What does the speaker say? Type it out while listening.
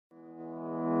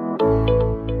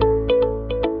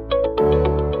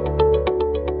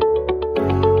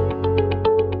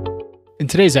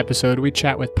today's episode, we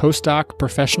chat with Postdoc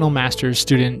Professional Masters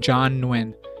student John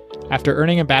Nguyen. After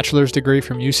earning a bachelor's degree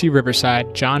from UC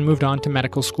Riverside, John moved on to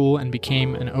medical school and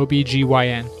became an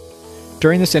OBGYN.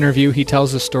 During this interview, he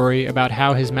tells a story about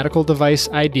how his medical device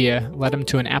idea led him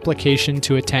to an application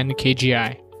to attend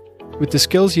KGI. With the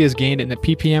skills he has gained in the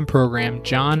PPM program,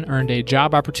 John earned a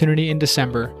job opportunity in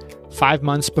December, 5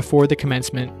 months before the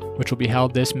commencement, which will be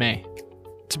held this May.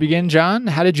 To begin, John,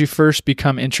 how did you first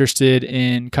become interested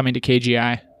in coming to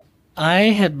KGI? I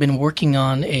had been working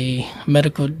on a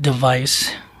medical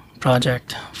device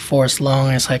project for as long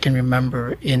as I can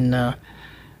remember in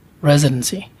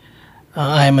residency.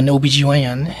 I am an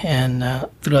OBGYN, and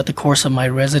throughout the course of my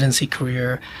residency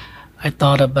career, I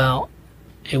thought about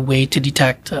a way to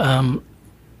detect preterm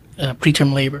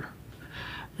labor.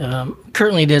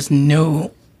 Currently, there's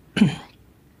no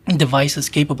devices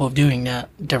capable of doing that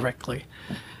directly.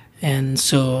 And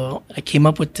so I came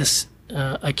up with this.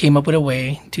 I came up with a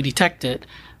way to detect it,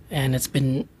 and it's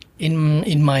been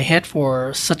in my head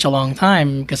for such a long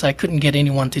time because I couldn't get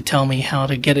anyone to tell me how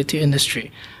to get it to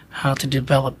industry, how to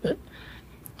develop it,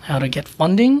 how to get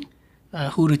funding,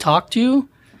 who to talk to,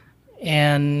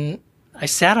 and I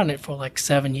sat on it for like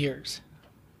 7 years.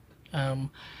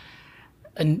 And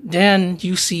then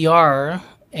UCR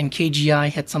and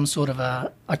KGI had some sort of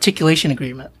a articulation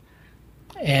agreement.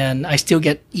 And I still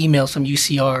get emails from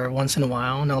UCR once in a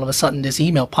while, and all of a sudden this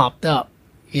email popped up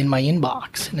in my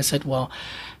inbox. And it said, well,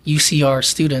 UCR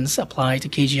students apply to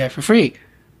KGI for free.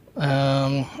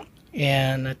 And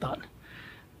I thought,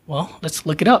 well, let's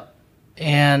look it up.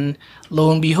 And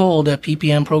lo and behold, the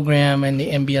PPM program and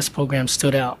the MBS program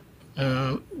stood out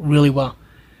really well.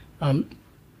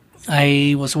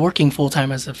 I was working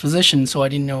full-time as a physician, so I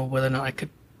didn't know whether or not I could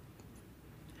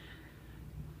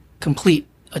complete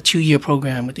a 2-year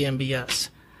program with the MBS.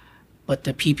 But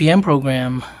the PPM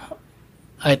program,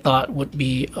 I thought would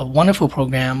be a wonderful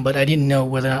program, but I didn't know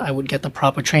whether I would get the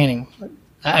proper training.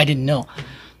 I didn't know.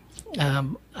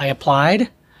 I applied.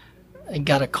 I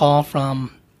got a call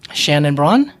from Shannon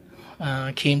Braun,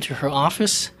 came to her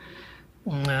office.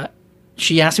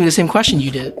 She asked me the same question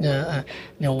you did.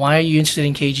 Why are you interested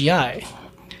in KGI?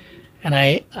 And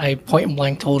I point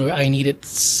blank told her I needed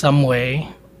some way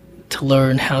to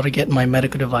learn how to get my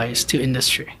medical device to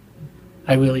industry.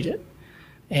 I really did.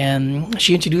 And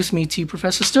she introduced me to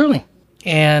Professor Sterling.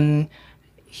 And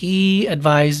he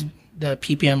advised the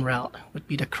PPM route would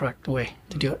be the correct way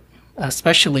to do it,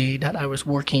 especially that I was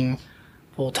working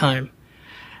full-time.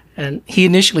 And he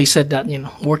initially said that,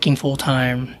 working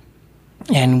full-time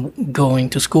and going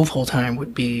to school full-time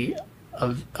would be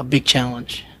a big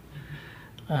challenge.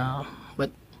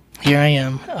 But here I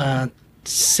am,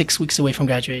 6 weeks away from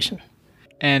graduation.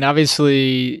 And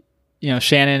obviously,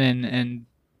 Shannon and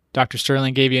Dr.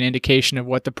 Sterling gave you an indication of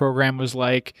what the program was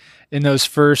like. In those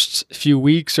first few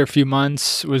weeks or few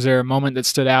months, was there a moment that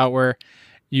stood out where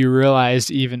you realized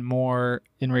even more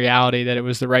in reality that it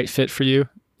was the right fit for you,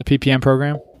 the PPM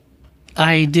program?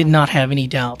 I did not have any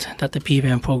doubt that the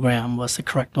PPM program was the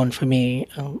correct one for me.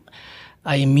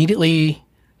 I immediately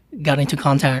got into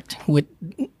contact with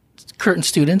current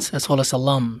students as well as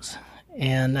alums.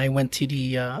 And I went to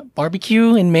the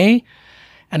barbecue in May,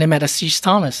 and I met Ashish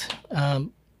Thomas.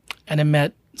 And I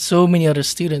met so many other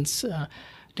students,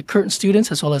 the current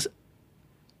students as well as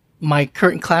my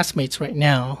current classmates right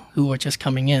now who are just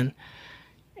coming in.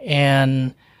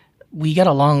 And we got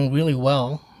along really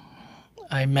well.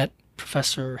 I met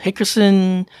Professor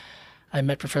Hickerson, I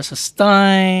met Professor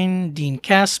Stein, Dean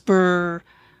Casper.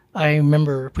 I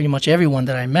remember pretty much everyone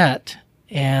that I met,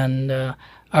 and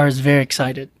I was very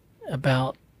excited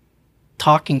about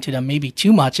talking to them, maybe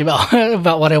too much about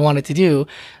about what I wanted to do,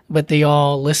 but they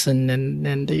all listened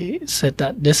and they said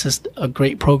that this is a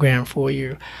great program for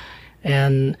you,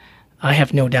 and I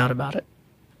have no doubt about it.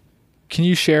 Can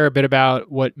you share a bit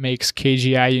about what makes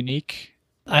KGI unique?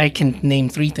 I can name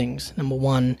 3 things. Number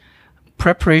 1,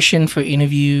 preparation for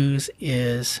interviews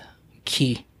is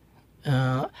key.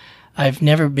 I've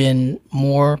never been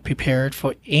more prepared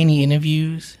for any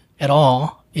interviews at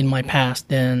all in my past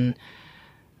than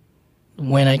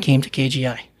when I came to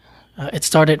KGI. It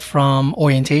started from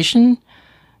orientation.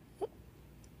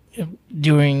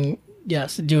 During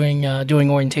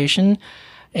orientation,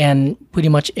 and pretty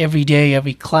much every day,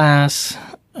 every class,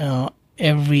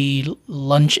 every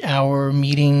lunch hour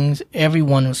meetings,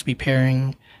 everyone was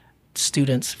preparing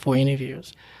students for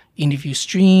interviews, interview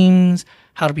streams,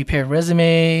 how to prepare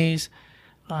resumes.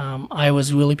 I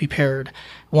was really prepared.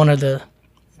 One of the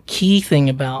key thing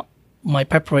about my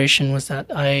preparation was that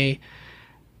I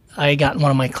got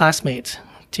one of my classmates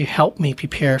to help me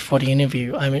prepare for the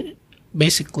interview. I mean,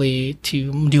 basically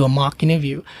to do a mock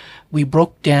interview. We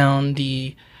broke down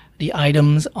the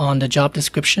items on the job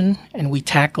description, and we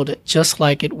tackled it just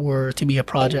like it were to be a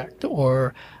project,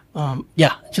 or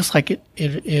just like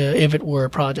if it were a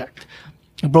project.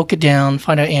 We broke it down,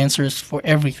 find out answers for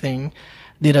everything,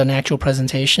 did an actual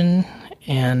presentation,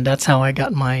 and that's how I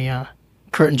got my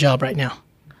current job right now.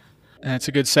 That's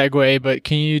a good segue, but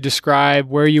can you describe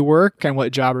where you work and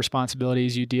what job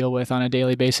responsibilities you deal with on a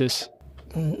daily basis?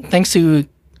 Thanks to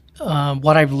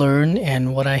what I've learned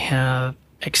and what I have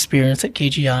experienced at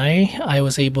KGI, I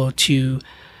was able to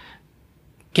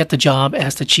get the job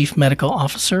as the Chief Medical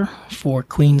Officer for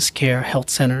Queen's Care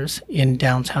Health Centers in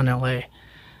downtown LA.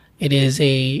 It is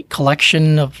a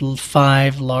collection of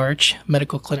 5 large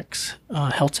medical clinics,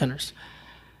 health centers,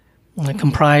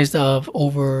 comprised of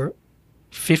over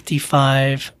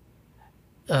 55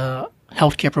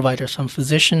 healthcare providers, from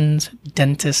physicians,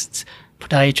 dentists,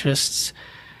 podiatrists,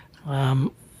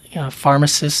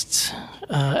 pharmacists,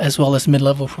 as well as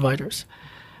mid-level providers.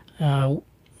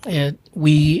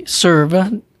 We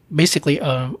serve basically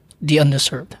the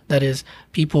underserved, that is,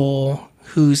 people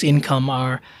whose income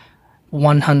are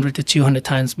 100 to 200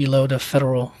 times below the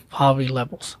federal poverty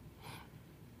levels.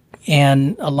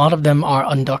 And a lot of them are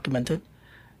undocumented.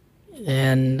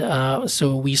 And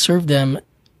so we serve them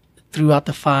throughout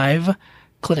the 5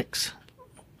 clinics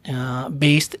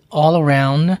based all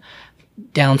around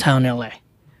downtown LA,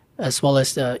 as well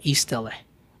as East LA.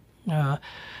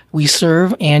 We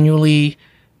serve annually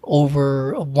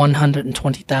over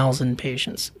 120,000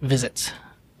 patients visits.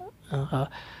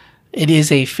 It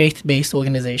is a faith-based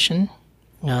organization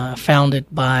founded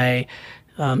by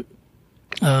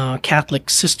Catholic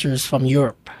sisters from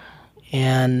Europe,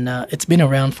 and it's been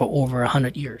around for over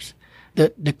 100 years.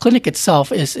 The clinic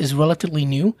itself is relatively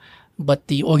new, but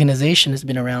the organization has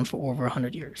been around for over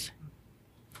 100 years.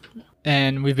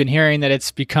 And we've been hearing that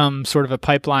it's become sort of a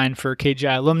pipeline for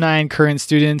KGI alumni and current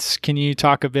students. Can you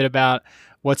talk a bit about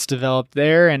what's developed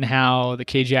there and how the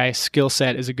KGI skill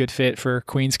set is a good fit for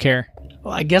Queen's Care?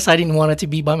 Well, I guess I didn't want it to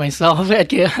be by myself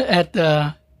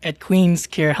at Queen's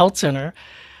Care Health Center.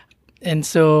 And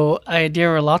so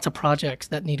there are lots of projects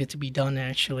that needed to be done,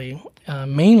 actually,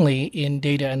 mainly in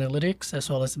data analytics as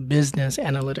well as business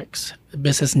analytics,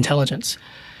 business intelligence.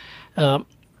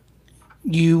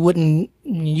 You wouldn't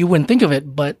think of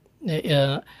it, but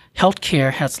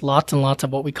healthcare has lots and lots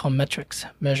of what we call metrics,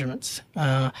 measurements.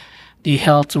 The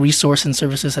Health Resource and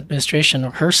Services Administration,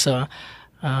 or HRSA,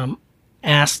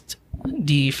 asked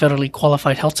the federally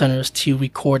qualified health centers to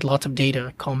record lots of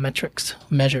data called metrics,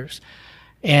 measures.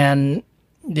 And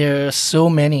there are so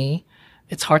many,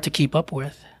 it's hard to keep up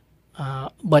with.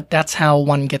 But that's how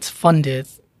one gets funded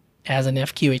as an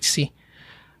FQHC.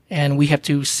 And we have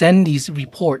to send these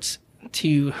reports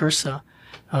to HRSA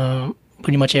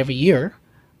pretty much every year.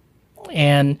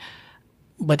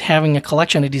 But having a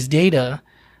collection of these data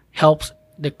helps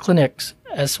the clinics,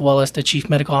 as well as the chief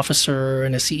medical officer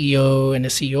and the CEO and the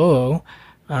COO,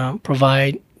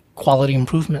 provide quality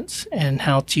improvements and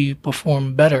how to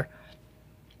perform better.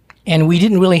 And we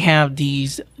didn't really have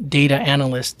these data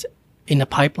analysts in the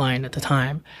pipeline at the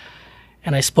time.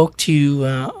 And I spoke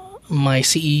to my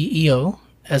CEO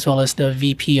as well as the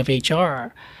VP of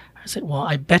HR. I said, well,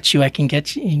 I bet you I can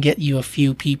get you a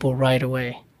few people right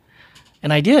away.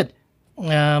 And I did.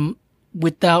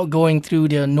 Without going through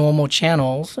the normal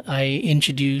channels, I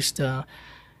introduced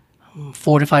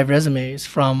 4 to 5 resumes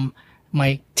from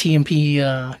my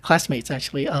TMP classmates,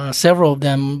 actually. Several of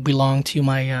them belong to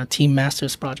my team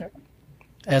master's project,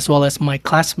 as well as my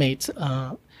classmates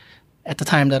at the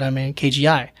time that I'm in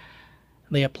KGI.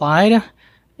 They applied,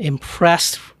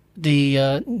 impressed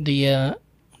the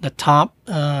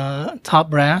top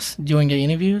brass during the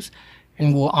interviews,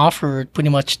 and were offered pretty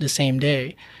much the same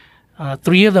day.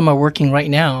 3 of them are working right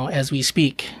now as we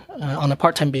speak on a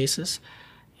part-time basis,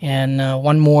 and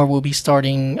 1 more will be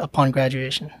starting upon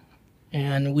graduation.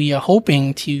 And we are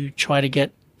hoping to try to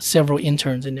get several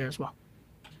interns in there as well.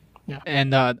 Yeah.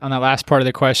 And on that last part of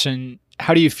the question,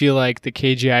 how do you feel like the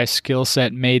KGI skill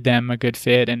set made them a good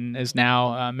fit and is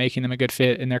now making them a good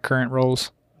fit in their current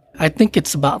roles? I think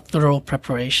it's about thorough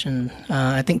preparation.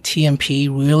 I think TMP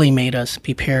really made us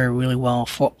prepare really well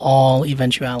for all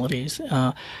eventualities.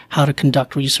 How to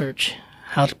conduct research,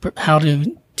 how to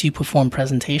perform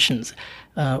presentations.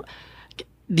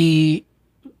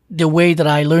 The way that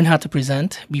I learned how to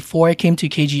present before I came to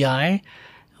KGI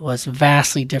was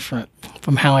vastly different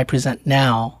from how I present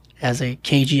now as a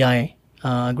KGI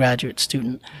graduate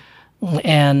student.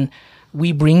 And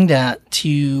we bring that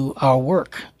to our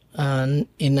work.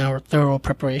 In our thorough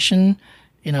preparation,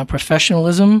 in our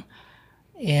professionalism,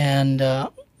 and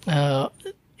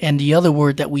And the other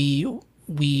word that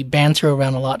we banter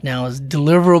around a lot now is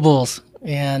deliverables,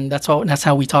 and that's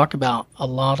how we talk about a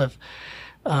lot of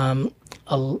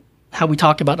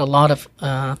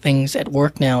things at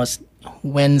work now is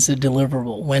when's the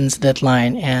deliverable, when's the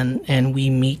deadline, and we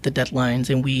meet the deadlines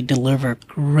and we deliver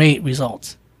great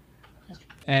results.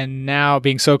 And now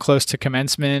being so close to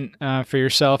commencement for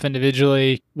yourself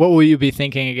individually, what will you be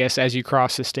thinking, I guess, as you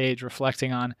cross the stage,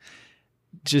 reflecting on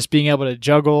just being able to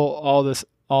juggle all the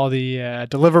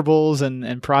deliverables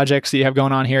and projects that you have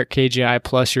going on here at KGI,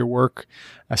 plus your work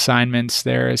assignments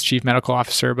there as chief medical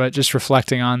officer, but just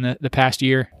reflecting on the past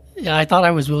year? Yeah, I thought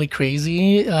I was really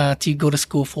crazy to go to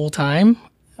school full time,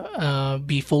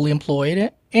 be fully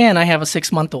employed, and I have a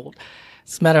 6-month-old.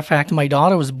 As a matter of fact, my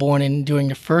daughter was born during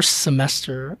the first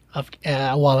semester of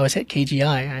while I was at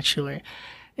KGI, actually.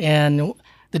 And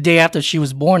the day after she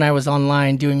was born, I was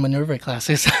online doing Minerva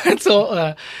classes.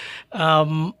 So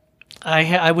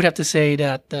I would have to say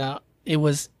that it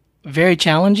was very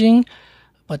challenging,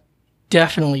 but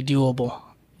definitely doable.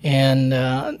 And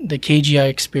the KGI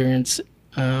experience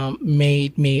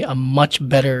made me a much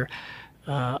better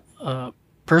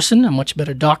person, a much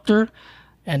better doctor,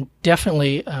 and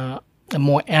definitely a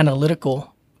more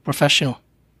analytical professional.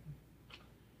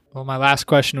 Well, my last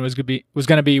question was going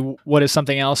to be, what is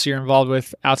something else you're involved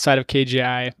with outside of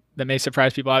KGI that may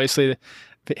surprise people? Obviously,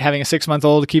 having a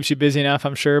 6-month-old keeps you busy enough,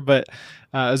 I'm sure, but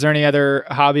is there any other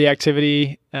hobby,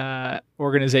 activity,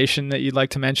 organization that you'd like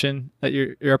to mention that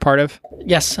you're a part of?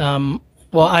 Yes. Well,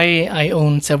 I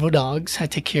own several dogs. I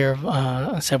take care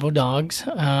of several dogs.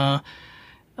 I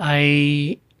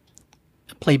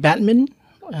play badminton.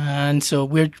 And so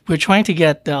we're trying to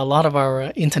get a lot of our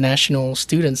international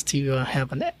students to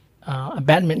have a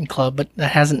badminton club, but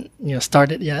that hasn't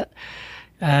started yet.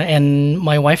 And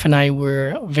my wife and I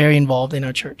were very involved in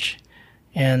our church,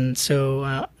 and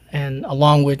so and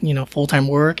along with full-time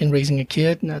work and raising a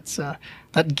kid,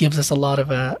 that gives us a lot of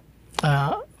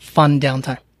fun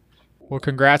downtime. Well,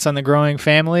 congrats on the growing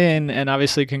family, and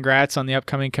obviously congrats on the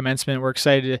upcoming commencement. We're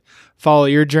excited to follow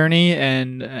your journey,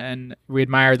 and we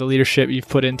admire the leadership you've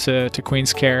put into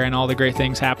Queen's Care and all the great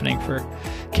things happening for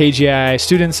KGI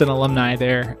students and alumni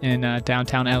there in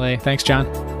downtown LA. Thanks,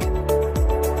 John.